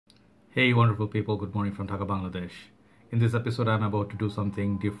Hey wonderful people, good morning from Dhaka, Bangladesh. In this episode I'm about to do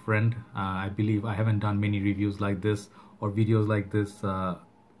something different. I believe I haven't done many reviews like this or videos like this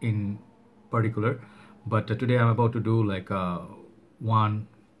in particular, but today I'm about to do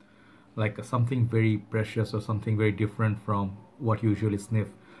something very precious or something very different from what you usually sniff.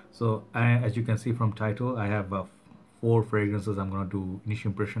 So as you can see from title, I have 4 fragrances I'm going to do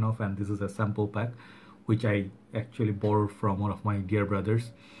initial impression of, and this is a sample pack which I actually borrowed from one of my dear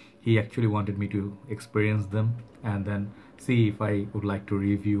brothers. He actually wanted me to experience them and then see if I would like to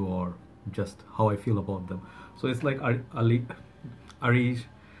review or just how I feel about them. So it's like Areej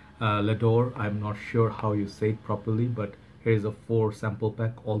Le Dore. I'm not sure how you say it properly, but here is a 4 sample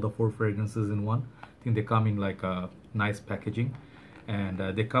pack, all the 4 fragrances in one. I think they come in like a nice packaging, and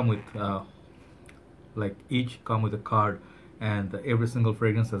they come with each come with a card, and every single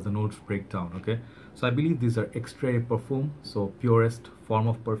fragrance has the notes breakdown. Okay, so I believe these are extrait de parfum, so purest form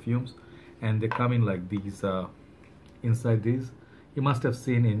of perfumes, and they come in like these. Inside these, you must have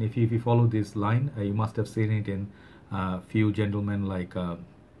seen in, if you follow this line, you must have seen it in few gentlemen like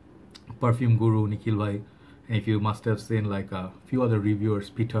perfume guru Nikhil Bhai, and if you must have seen like a few other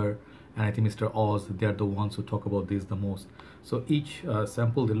reviewers, Peter and I think Mr. Oz, they are the ones who talk about this the most. So each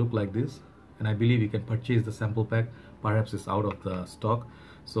sample, they look like this, and I believe you can purchase the sample pack. Perhaps it's out of the stock.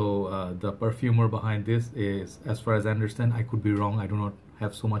 So the perfumer behind this is, as far as I understand, I could be wrong, I do not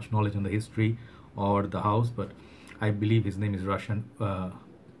have so much knowledge on the history or the house, but I believe his name is Russian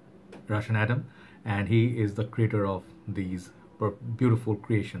Adam, and he is the creator of these beautiful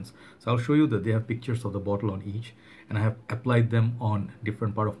creations. So I'll show you that they have pictures of the bottle on each, and I have applied them on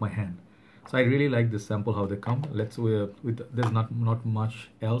different part of my hand. So I really like this sample, how they come. Let's with there's not much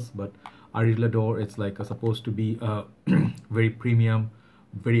else, but Areej Le Dore, it's like supposed to be a very premium,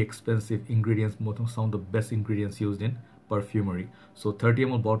 very expensive ingredients, some of the best ingredients used in perfumery. So 30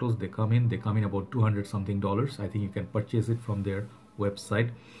 ml bottles, they come in about 200 something dollars. I think you can purchase it from their website.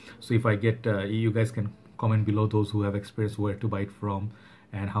 So if I get you guys can comment below, those who have experience, where to buy it from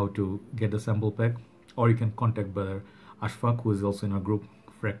and how to get the sample pack, or you can contact brother Ashfaque, who is also in our group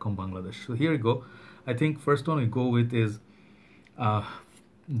Fragcomm Bangladesh. So here we go. I think first one we go with is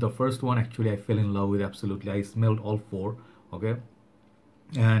the first one. Actually I fell in love with, absolutely. I smelled all 4. Okay,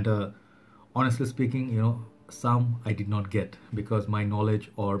 and honestly speaking, you know, some I did not get because my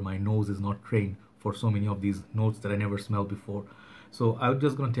knowledge or my nose is not trained for so many of these notes that I never smelled before. So I'm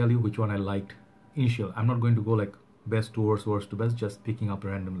just going to tell you which one I liked initial. I'm not going to go like best to worst, worst to best, just picking up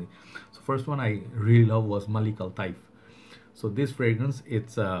randomly. So first one I really love was Malik Al Taif. So this fragrance,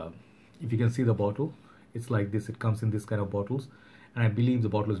 it's if you can see the bottle, it's like this. It comes in this kind of bottles, and I believe the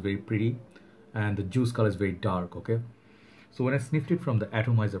bottle is very pretty, and the juice color is very dark. Okay, so when I sniffed it from the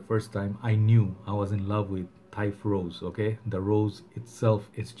atomizer first time, I knew I was in love with Taif rose. Okay, the rose itself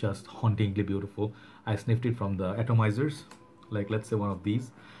is just hauntingly beautiful. I sniffed it from the atomizers, like let's say one of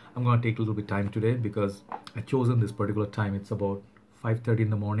these. I'm gonna take a little bit time today because I chosen this particular time. It's about 5:30 in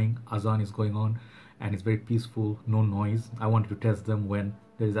the morning. Azan is going on, and it's very peaceful, no noise. I wanted to test them when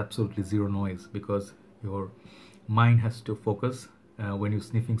there is absolutely zero noise, because your mind has to focus when you're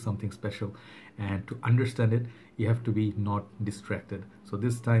sniffing something special, and to understand it you have to be not distracted. So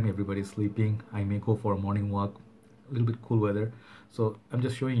this time everybody's sleeping. I may go for a morning walk, a little bit cool weather. So I'm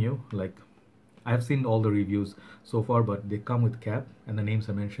just showing you, like, I have seen all the reviews so far, but they come with cap and the names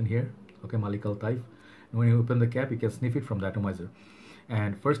are mentioned here. Okay, Malik Al Taif. And when you open the cap, you can sniff it from the atomizer.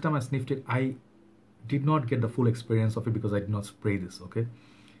 And first time I sniffed it, I did not get the full experience of it because I did not spray this. Okay,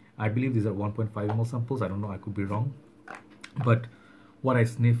 I believe these are 1.5 ml samples. I don't know, I could be wrong, but what I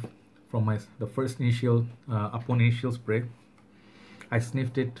sniffed from the first initial upon initial spray, I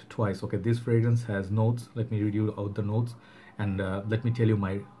sniffed it twice. Okay, this fragrance has notes. Let me read you out the notes, and let me tell you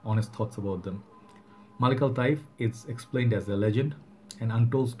my honest thoughts about them. Malik Al Taif, it's explained as a legend, an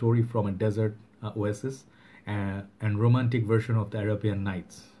untold story from a desert oasis, and romantic version of the Arabian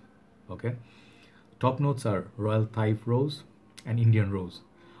Nights. Okay, top notes are royal Taif rose and Indian rose.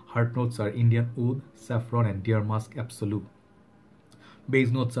 Heart notes are Indian oud, saffron, and deer musk absolute.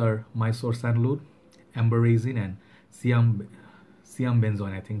 Base notes are Mysore sandalwood, amber resin, and Siam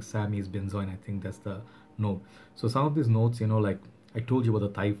benzoin. I think Siam is benzoin. I think that's the note. So some of these notes, you know, like I told you about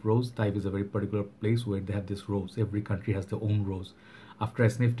the Taif rose. Taif is a very particular place where they have this rose. Every country has their own rose. After I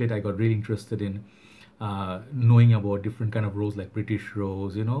sniffed it, I got really interested in knowing about different kind of rose, like British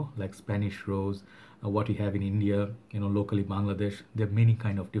rose, you know, like Spanish rose, what you have in India, you know, locally Bangladesh. There are many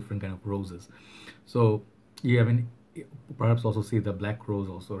kind of different kind of roses. So you have perhaps also see the black rose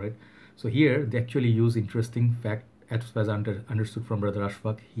also, right? So here they actually use interesting fact, as far as I understood from brother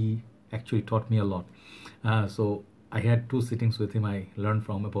Ashfaque. He actually taught me a lot. So I had 2 sittings with him. I learned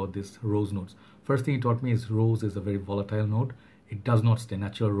from about this rose notes. First thing he taught me is rose is a very volatile note. It does not stay.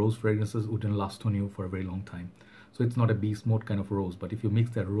 Natural rose fragrances wouldn't last on you for a very long time. So it's not a beast mode kind of rose. But if you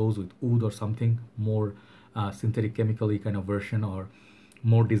mix that rose with oud or something more synthetic chemically kind of version or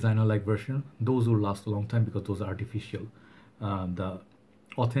more designer like version, those will last a long time because those are artificial. The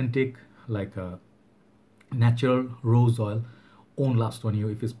authentic like natural rose oil won't last on you.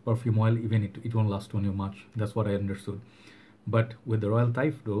 If it's perfume oil, even it won't last on you much. That's what I understood. But with the Royal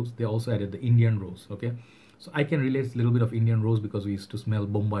Taif rose, they also added the Indian rose. Okay, so I can relate a little bit of Indian rose because we used to smell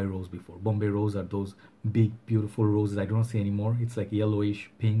Bombay rose before. Bombay rose are those big beautiful roses I don't see anymore. It's like yellowish,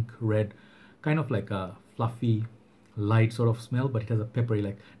 pink, red, kind of like a fluffy light sort of smell, but it has a peppery,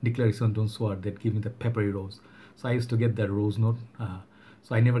 like Declaration d'un Soir that give me the peppery rose. So I used to get that rose note.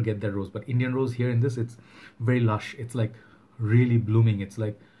 So I never get that rose, but Indian rose here in this, it's very lush. It's like really blooming. It's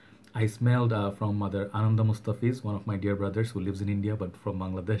like I smelled from Mother Ananda Mustafiz, one of my dear brothers who lives in India but from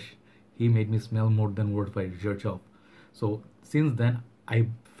Bangladesh. He made me smell more than words by Church of. So since then I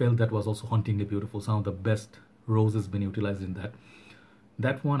felt that was also hauntingly beautiful. Some of the best roses been utilized in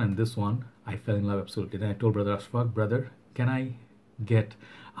that one and this one. I fell in love absolutely. Then I told brother Ashfaque, brother, can I get,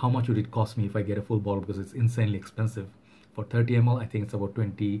 how much would it cost me if I get a full bottle, because it's insanely expensive. For 30 ml I think it's about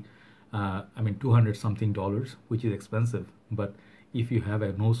 200 something dollars, which is expensive. But if you have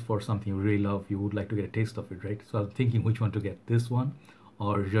a nose for something you really love, you would like to get a taste of it, right? So I'm thinking which one to get, this one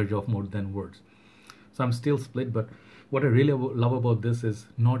or Judge of More Than Words. So I'm still split, but what I really love about this is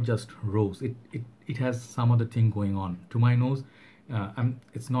not just rose. It has some other thing going on. To my nose,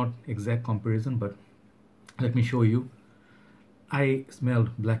 it's not exact comparison, but let me show you. I smelled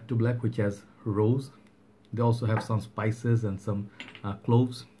Black to Black, which has rose. They also have some spices and some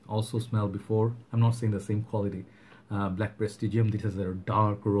cloves. Also smelled before. I'm not saying the same quality. Black Prestigium, this is a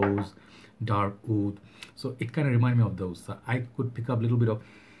dark rose, dark oud. So it kind of reminds me of those. I could pick up a little bit of,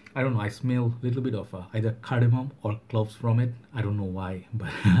 I don't know, I smell a little bit of either cardamom or cloves from it. I don't know why, but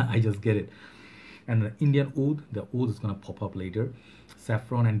I just get it. And the Indian oud, the oud is gonna pop up later.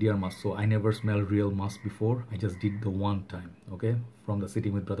 Saffron and deer musk. So I never smelled real musk before. I just did the one time, okay? From the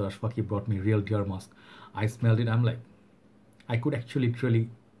sitting with brother Ashfaque, he brought me real deer musk. I smelled it, I'm like, I could actually literally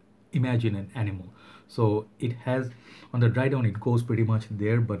imagine an animal. So it has, on the dry down it goes pretty much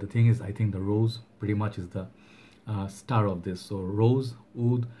there, but the thing is, I think the rose pretty much is the star of this. So rose,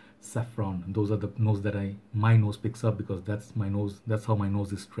 oud, saffron, those are the notes that my nose picks up, because that's my nose, that's how my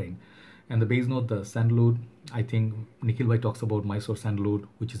nose is trained. And the base note, the sandalwood, I think Nikhil Bhai talks about Mysore sandalwood,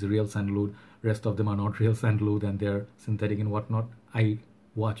 which is a real sandalwood. Rest of them are not real sandalwood and they're synthetic and whatnot. I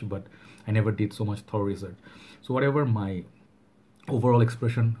watch, but I never did so much thorough research. So whatever my overall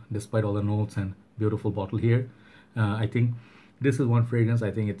expression, despite all the notes and beautiful bottle here, I think this is one fragrance.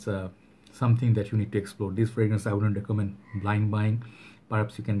 I think it's something that you need to explore. This fragrance I wouldn't recommend blind buying.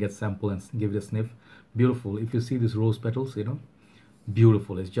 Perhaps you can get sample and give it a sniff. Beautiful. If you see these rose petals, you know,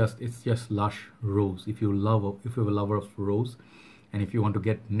 beautiful. It's just lush rose. If you're a lover of rose, and if you want to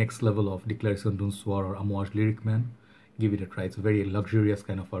get next level of Declaration d'un Soir or Amouage Lyric Man, give it a try. It's a very luxurious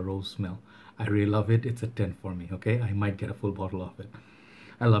kind of a rose smell. I really love it. It's a 10 for me. Okay, I might get a full bottle of it.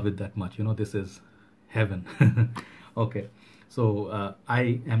 I love it that much. You know, this is heaven. Okay, so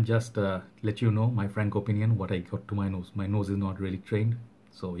I am just let you know my frank opinion what I got to my nose. My nose is not really trained,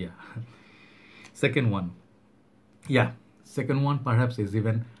 so yeah. Second one, perhaps is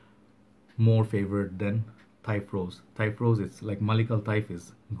even more favored than Taif rose. Taif rose, it's like Malik Al Taif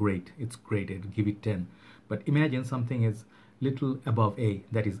is great. It's great. I'd give it 10. But imagine something is little above A,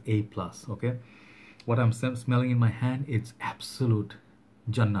 that is A plus. Okay, what I'm smelling in my hand, it's absolute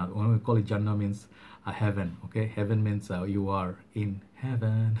Jannah. When we call it Jannah means a heaven. Okay, heaven means you are in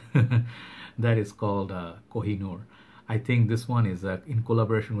heaven. That is called Koh-I-Noor. I think this one is in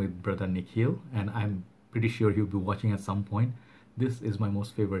collaboration with brother Nikhil, and I'm pretty sure he'll be watching at some point. This is my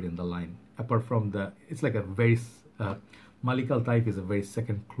most favorite in the line. Apart from the, it's like a very Malik Al Taif is a very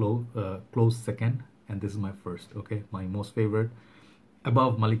close second, and this is my first. Okay, my most favorite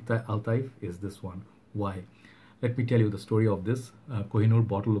above Malik Al Taif is this one. Why? Let me tell you the story of this. Koh-I-Noor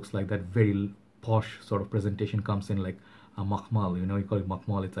bottle looks like that, very posh sort of presentation, comes in like a makhmal, you know, you call it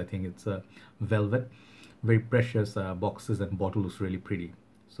makhmal. It's, I think it's velvet, very precious boxes, and bottle looks really pretty.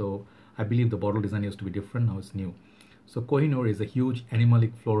 So I believe the bottle design used to be different, now it's new. So Koh-I-Noor is a huge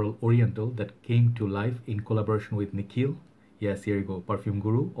animalic floral oriental that came to life in collaboration with Nikhil. Yes, here you go, Perfume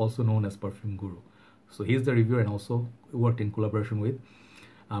Guru, also known as Perfume Guru. So he's the reviewer and also worked in collaboration with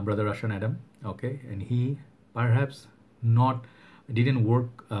brother Russian Adam. Okay, and he perhaps didn't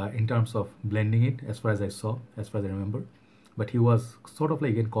work in terms of blending it, as far as I saw, as far as I remember. but he was sort of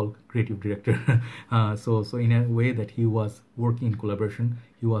like, you can call, creative director. So in a way that he was working in collaboration,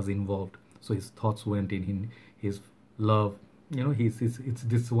 he was involved. So his thoughts went in his love. You know, it's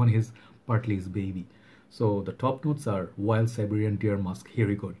this one, his partly his baby. So the top notes are wild Siberian deer musk. Here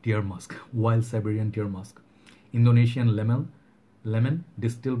we go, deer musk, wild Siberian deer musk, Indonesian lemon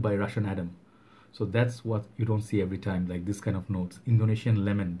distilled by Russian Adam. So that's what you don't see every time, like this kind of notes. Indonesian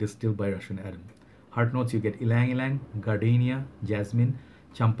lemon distilled by Russian Adam. Heart notes, you get ilang ilang, gardenia, jasmine,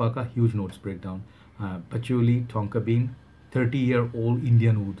 champaka, huge notes breakdown, patchouli, tonka bean, 30-year-old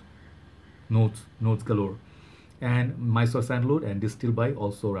Indian oud, notes galore, and Mysore sandalwood, and distilled by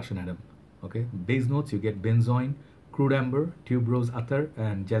also Russian Adam. Okay, base notes, you get benzoin, crude amber, tuberose attar,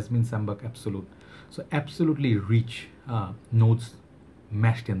 and jasmine sambac absolute. So absolutely rich notes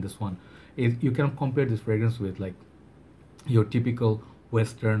mashed in this one. You cannot compare this fragrance with like your typical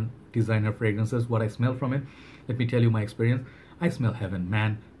Western designer fragrances. What I smell from it, let me tell you my experience. I smell heaven,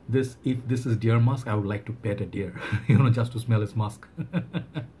 man. This, if this is deer musk, I would like to pet a deer, you know, just to smell its musk.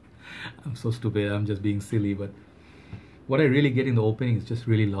 I'm so stupid, I'm just being silly, but what I really get in the opening is just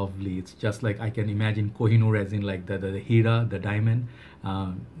really lovely. It's just like I can imagine Koh-I-Noor, as in like the Hira, the diamond.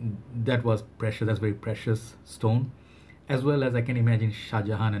 That was precious, that's very precious stone. As well as I can imagine Shah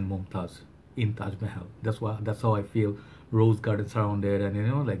Jahan and Mumtaz in Taj Mahal. That's how I feel. Rose garden surrounded, and you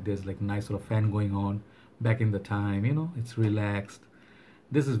know, like there's like nice sort of fan going on back in the time, you know, it's relaxed.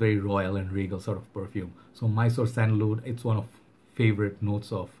 This is very royal and regal sort of perfume. So Mysore sandalwood, it's one of favorite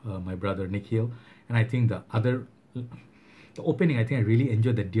notes of my brother Nikhil. And I think the opening, I think I really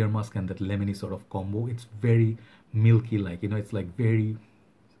enjoyed the deer musk and that lemony sort of combo. It's very milky, like, you know, it's like very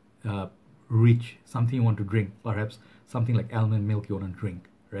rich, something you want to drink, perhaps something like almond milk you want to drink,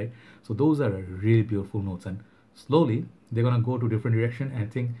 right? So those are really beautiful notes, and slowly they're gonna go to different direction, and I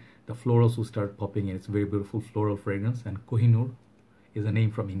think the florals will start popping in. It's very beautiful floral fragrance, and Koh-I-Noor is a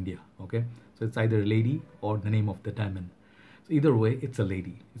name from India. Okay, so it's either a lady or the name of the diamond. So either way, it's a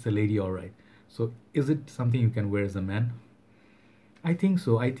lady. It's a lady, all right. So is it something you can wear as a man? I think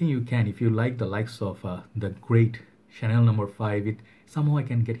so. I think you can, if you like the likes of the great Chanel No. 5. It somehow I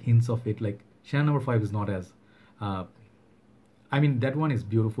can get hints of it. Like Chanel No. 5 is not as I mean, that one is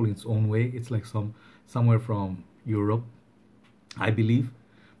beautiful in its own way. It's like somewhere from Europe, I believe.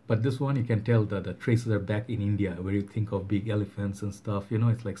 But this one, you can tell that the traces are back in India, where you think of big elephants and stuff. You know,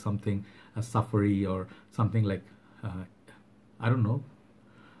 it's like something, a safari or something like, I don't know,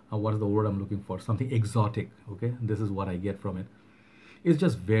 what is the word I'm looking for? Something exotic, okay? This is what I get from it. It's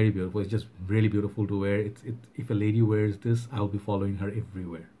just very beautiful. It's just really beautiful to wear. If a lady wears this, I'll be following her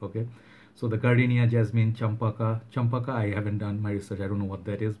everywhere, okay? So the gardenia, jasmine, champaka, I haven't done my research. I don't know what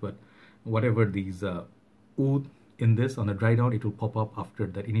that is, but whatever these oud in this, on the dry down, it will pop up after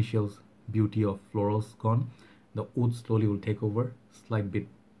that initial beauty of florals gone. The oud slowly will take over, slight bit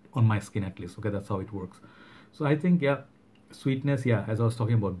on my skin at least, okay? That's how it works. So I think, yeah, sweetness, yeah, as I was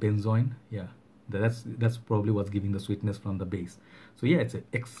talking about benzoin, yeah, that's probably what's giving the sweetness from the base. So yeah, it's an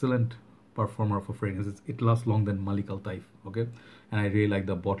excellent performer of a fragrance. It lasts longer than Malik Al Taif, okay? And I really like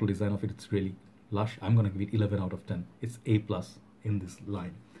the bottle design of it. It's really lush. I'm gonna give it 11 out of 10. It's A+ in this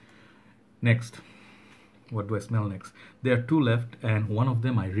line. Next, what do I smell next? There are two left, and one of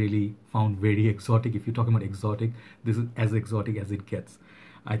them I really found very exotic. If you're talking about exotic, this is as exotic as it gets.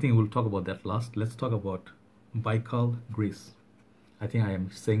 I think we'll talk about that last. Let's talk about Baikal Gris. I think I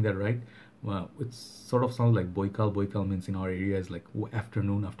am saying that right. It sort of sounds like Baikal. Baikal means in our area is like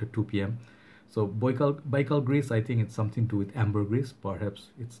afternoon, after 2 p.m. So Baikal Gris, I think it's something to do with ambergris. Perhaps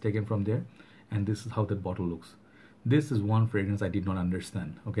it's taken from there. And this is how the bottle looks. This is one fragrance I did not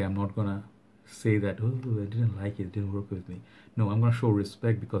understand. Okay, I'm not gonna say that, oh, I didn't like it, didn't work with me. No, I'm gonna show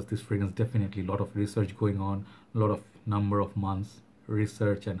respect, because this fragrance, definitely a lot of research going on, a lot of number of months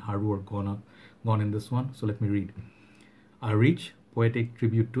research and hard work gone in this one. So let me read. Areej, poetic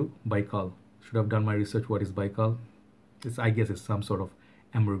tribute to Baikal. Should have done my research. What is Baikal? I guess it's some sort of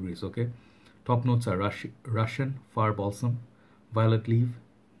ambergris, okay? Top notes are Russian fir balsam, violet leaf,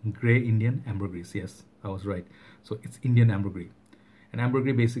 grey Indian ambergris. Yes, I was right. So it's Indian ambergris. And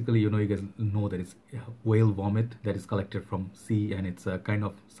ambergris, basically, you know, you guys know that it's whale vomit that is collected from sea, and it's kind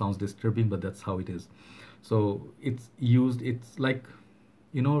of sounds disturbing, but that's how it is. So it's used, it's like,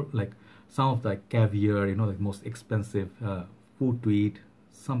 you know, like some of the caviar, you know, like most expensive food to eat,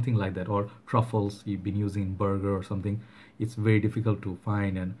 something like that, or truffles you've been using in burger or something. It's very difficult to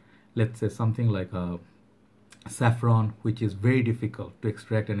find. And let's say something like saffron, which is very difficult to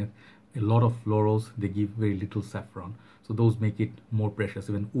extract, and a lot of florals, they give very little saffron, so those make it more precious.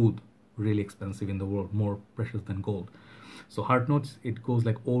 Even oud, really expensive in the world, more precious than gold. So heart notes, it goes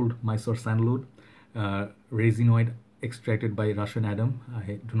like old Mysore sandalwood, resinoid extracted by Russian Adam.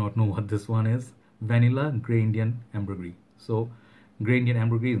 I do not know what this one is. Vanilla, Grey Indian Ambergris. So Grey Indian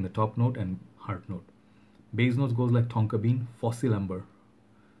Ambergris in the top note and heart note. Base notes goes like tonka bean, fossil amber,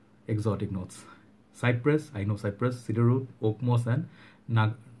 exotic notes. Cypress, I know cypress, cedarwood, oak moss, and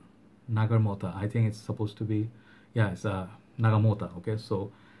nagarmota. I think it's supposed to be, yeah, it's nagamota. Okay,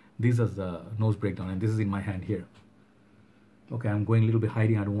 so these are the nose breakdown, and this is in my hand here. Okay, I'm going a little bit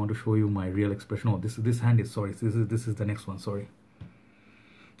hiding. I don't want to show you my real expression. Oh, this hand is, sorry. This is the next one. Sorry,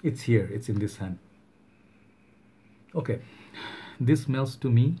 it's here. It's in this hand. Okay, this smells to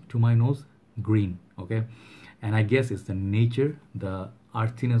me, to my nose, green. Okay, and I guess it's the nature, the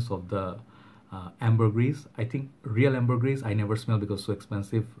earthiness of the ambergris. I think real ambergris I never smell because it's so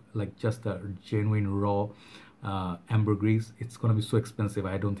expensive. Like just the genuine raw ambergris, it's gonna be so expensive.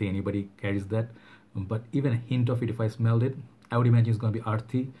 I don't think anybody carries that. But even a hint of it, if I smelled it, I would imagine it's gonna be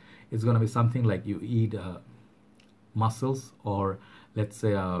earthy. It's gonna be something like you eat mussels, or let's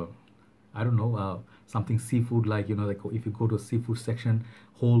say I don't know, something seafood, like, you know, like if you go to a seafood section,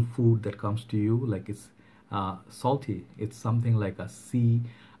 whole food that comes to you, like it's salty. It's something like a sea.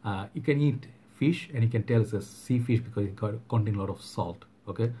 You can eat fish and you can tell it's a sea fish because it contains a lot of salt.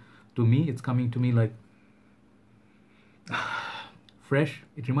 Okay, to me it's coming to me like fresh.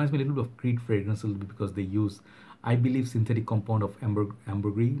 It reminds me a little bit of Creed fragrance a little bit because they use, I believe, synthetic compound of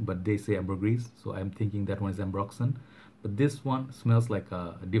ambergris, but they say ambergris, so I'm thinking that one is ambroxan. But this one smells like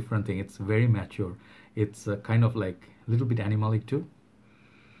a different thing. It's very mature. It's kind of like a little bit animalic too.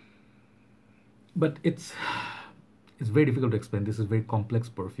 But it's very difficult to explain. This is very complex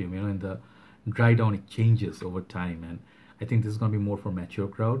perfume. You know, in the dry down it changes over time, and I think this is going to be more for mature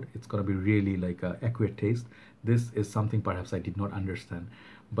crowd. It's going to be really like a accurate taste. This is something perhaps I did not understand,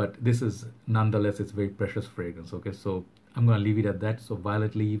 but this is nonetheless, it's very precious fragrance. Okay, so I'm going to leave it at that. So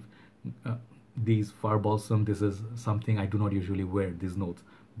violet leaf, these far balsam, this is something I do not usually wear, these notes,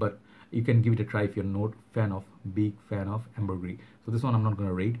 but you can give it a try if you're not big fan of ambergris. So this one I'm not going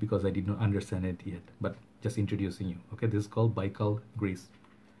to rate because I did not understand it yet, but just introducing you. Okay, this is called Baikal Gris.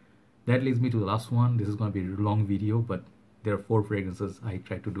 That leads me to the last one. This is going to be a long video, but there are 4 fragrances I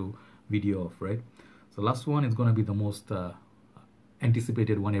try to do video of, right? So last one is going to be the most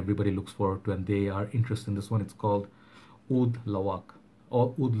anticipated one everybody looks forward to, and they are interested in this one. It's called Oud Luwak,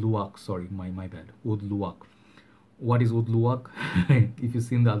 or Oud Luwak, sorry, my bad, Oud Luwak. What is Oud Luwak? If you've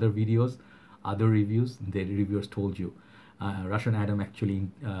seen the other videos, other reviews, the reviewers told you. Russian Adam actually,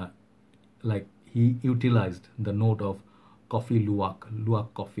 like, he utilized the note of coffee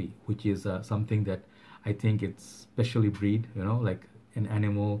luwak coffee, which is something that I think it's specially breed, you know, like an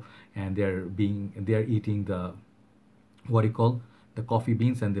animal, and they're eating the, what do you call, the coffee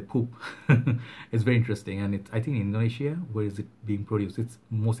beans and the poop. It's very interesting, and it's, I think in Indonesia, where is it being produced, it's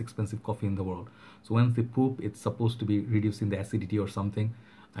most expensive coffee in the world. So once they poop, it's supposed to be reducing the acidity or something.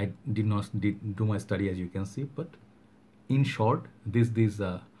 I did not do my study, as you can see, but in short, these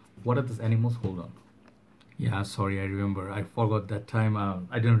what are these animals? Hold on. Yeah, sorry, I remember. I forgot that time.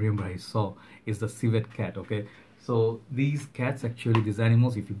 I didn't remember. I saw it's the civet cat. Okay, so these cats, actually, these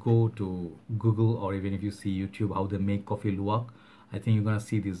animals, if you go to Google or even if you see YouTube how they make coffee luwak, I think you're gonna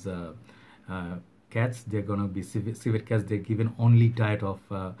see these cats. They're gonna be civet cats. They're given only diet of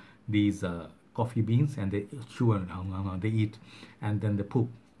these coffee beans, and they chew and they eat, and then they poop.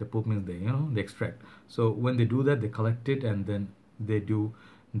 The poop means they, you know, they extract. So when they do that, they collect it, and then they do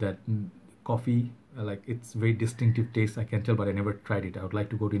that coffee. Like, it's very distinctive taste, I can tell, but I never tried it. I would like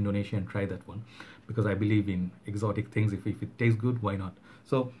to go to Indonesia and try that one, because I believe in exotic things. If it tastes good, why not?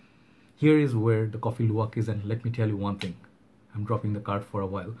 So here is where the coffee luwak is, and let me tell you one thing. I'm dropping the cart for a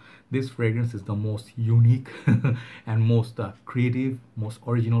while. This fragrance is the most unique and most creative, most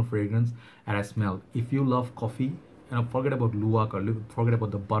original fragrance that I smelled. If you love coffee, and forget about luwak, or forget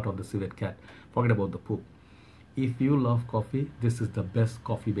about the butt of the civet cat, forget about the poop. If you love coffee, this is the best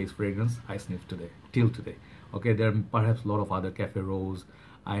coffee-based fragrance I sniffed today, till today. Okay, there are perhaps a lot of other Cafe Rose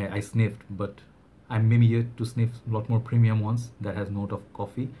I sniffed, but I'm maybe yet to sniff a lot more premium ones that has note of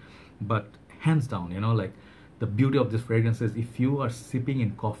coffee. But hands down, you know, like, the beauty of this fragrance is, if you are sipping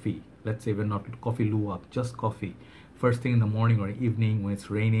in coffee, let's say we're not coffee luwak, just coffee, first thing in the morning or evening when it's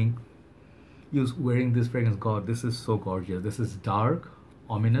raining, you're wearing this fragrance. God, this is so gorgeous. This is dark,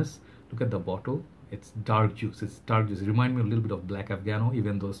 ominous. Look at the bottle. It's dark juice. It's dark juice. It reminds me a little bit of Black Afghano,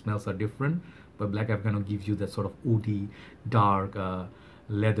 even though smells are different. But Black Afghano gives you that sort of woody, dark,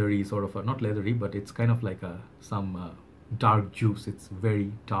 leathery sort of, not leathery, but it's kind of like some dark juice. It's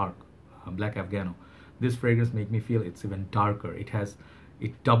very dark, Black Afghano. This fragrance make me feel it's even darker.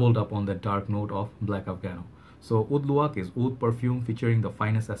 It doubled up on that dark note of Black Afghano. So Oud Luwak is oud perfume featuring the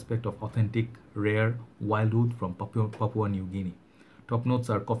finest aspect of authentic, rare, wild oud from Papua New Guinea. Top notes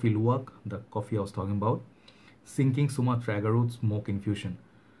are coffee luwak, the coffee I was talking about, sinking Sumatra agarwood smoke infusion.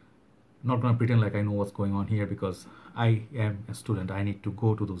 Not gonna pretend like I know what's going on here because I am a student. I need to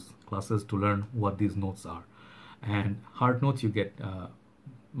go to those classes to learn what these notes are. And heart notes you get,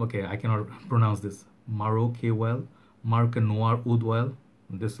 okay, I cannot pronounce this. Maroc oil, Moroccan Noir Oud oil.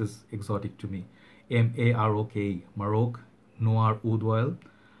 This is exotic to me. Maroc, Maroc Noir Oud oil.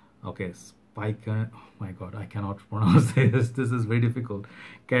 Okay, Spike. Oh my God, I cannot pronounce this. This is very difficult.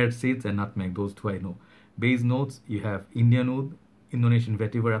 Carrot seeds and nutmeg. Those two I know. Base notes you have Indian oud, Indonesian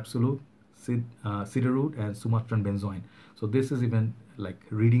vetiver absolute, cedar oud, and Sumatran benzoin. So this is even like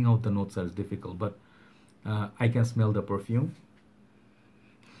reading out the notes is difficult, but I can smell the perfume.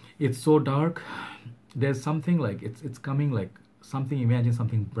 It's so dark. There's something like it's coming like something. Imagine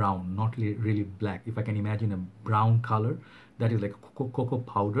something brown, not really black. If I can imagine a brown color that is like cocoa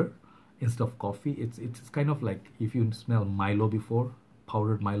powder instead of coffee. It's kind of like if you smell Milo before,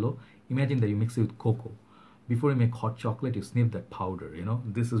 powdered Milo. Imagine that you mix it with cocoa. Before you make hot chocolate, you sniff that powder. You know,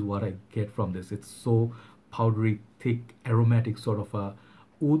 this is what I get from this. It's so powdery, thick, aromatic sort of a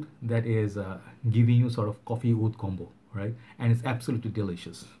oud that is giving you sort of coffee oud combo, right? And it's absolutely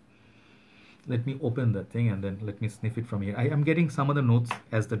delicious. Let me open that thing and then let me sniff it from here. I am getting some other notes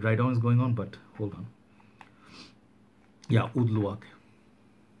as the dry down is going on, but hold on. Yeah, Oud Luwak.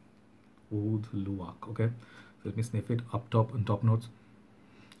 Oud Luwak. Okay, so let me sniff it up top and top notes.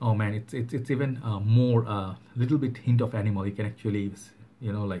 Oh man, it's even more little bit hint of animal. You can actually,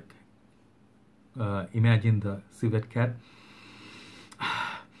 you know, like imagine the civet cat.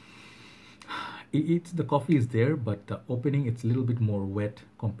 It's the coffee is there, but the opening it's a little bit more wet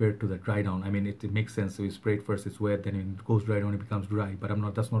compared to the dry down. I mean, it makes sense. So you spray it first, it's wet, then it goes dry down, it becomes dry. But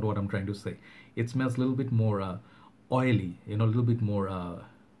that's not what I'm trying to say. It smells a little bit more oily, you know, a little bit more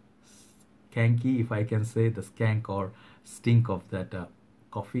skanky, if I can say, the skank or stink of that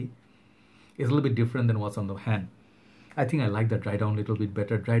coffee is a little bit different than what's on the hand. I think I like the dry down a little bit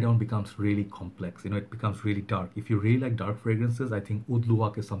better. Dry down becomes really complex, you know, it becomes really dark. If you really like dark fragrances, I think Oud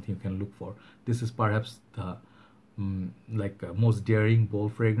Luwak is something you can look for. This is perhaps the most daring,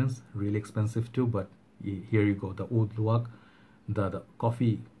 bold fragrance, really expensive too, but here you go, the Oud Luwak, the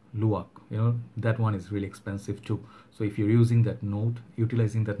coffee luwak, you know, that one is really expensive too. So if you're using that note,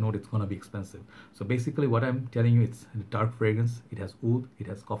 utilizing that note, it's gonna be expensive. So basically what I'm telling you, it's a dark fragrance, it has oud, it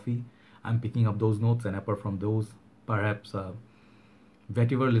has coffee. I'm picking up those notes, and apart from those, perhaps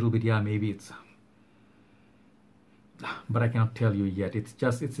vetiver a little bit, yeah, maybe it's, but I cannot tell you yet. It's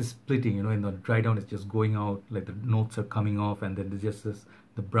a splitting, you know, in the dry down it's just going out, like the notes are coming off, and then there's just this,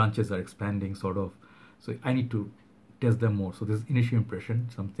 the branches are expanding sort of. So I need to test them more. So this is initial impression.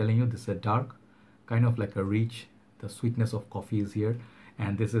 So I'm telling you, this is a dark, kind of like a reach. The sweetness of coffee is here,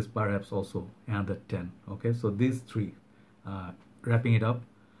 and this is perhaps also another 10. Okay, so these three, wrapping it up.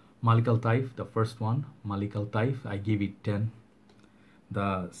 Malik Al Taif, the first one, Malik Al Taif, I gave it 10.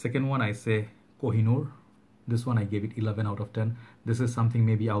 The second one, I say Koh-I-Noor. This one I gave it 11 out of 10. This is something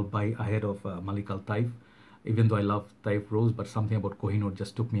maybe I'll buy ahead of Malik Al Taif, even though I love Taif Rose, but something about Koh-I-Noor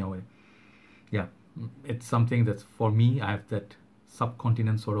just took me away. Yeah, it's something that's, for me, I have that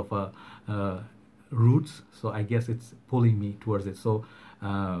subcontinent sort of roots, so I guess it's pulling me towards it. So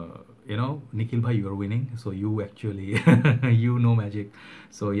you know, Nikhil bhai, you're winning, so you actually you know magic.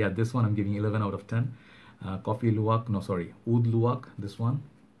 So yeah, this one I'm giving 11 out of 10. Coffee Luwak, no sorry, Oud Luwak, this one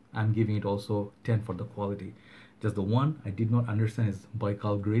I'm giving it also 10 for the quality. Just the one I did not understand is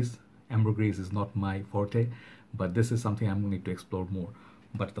Baikal Gris. Ambergris is not my forte, but this is something I'm going to explore more.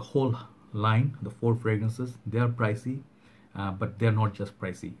 But the whole line, the 4 fragrances, they are pricey, but they're not just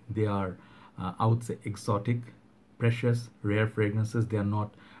pricey. They are, I would say, exotic, precious, rare fragrances. They are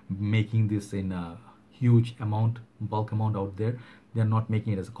not making this in a huge amount, bulk amount out there. They're not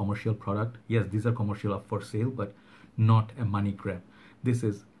making it as a commercial product. Yes, these are commercial up for sale, but not a money grab. This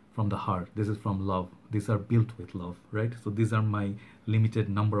is from the heart. This is from love. These are built with love, right? So these are my limited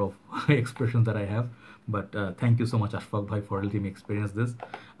number of expressions that I have. But thank you so much, Ashfaque bhai, for letting me experience this.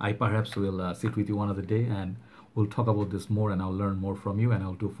 I perhaps will sit with you one other day and we'll talk about this more, and I'll learn more from you, and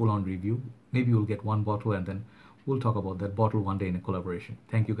I'll do a full-on review. Maybe we'll get one bottle and then we'll talk about that bottle one day in a collaboration.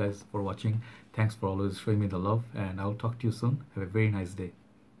 Thank you guys for watching. Thanks for always showing me the love, and I'll talk to you soon. Have a very nice day.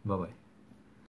 Bye-bye.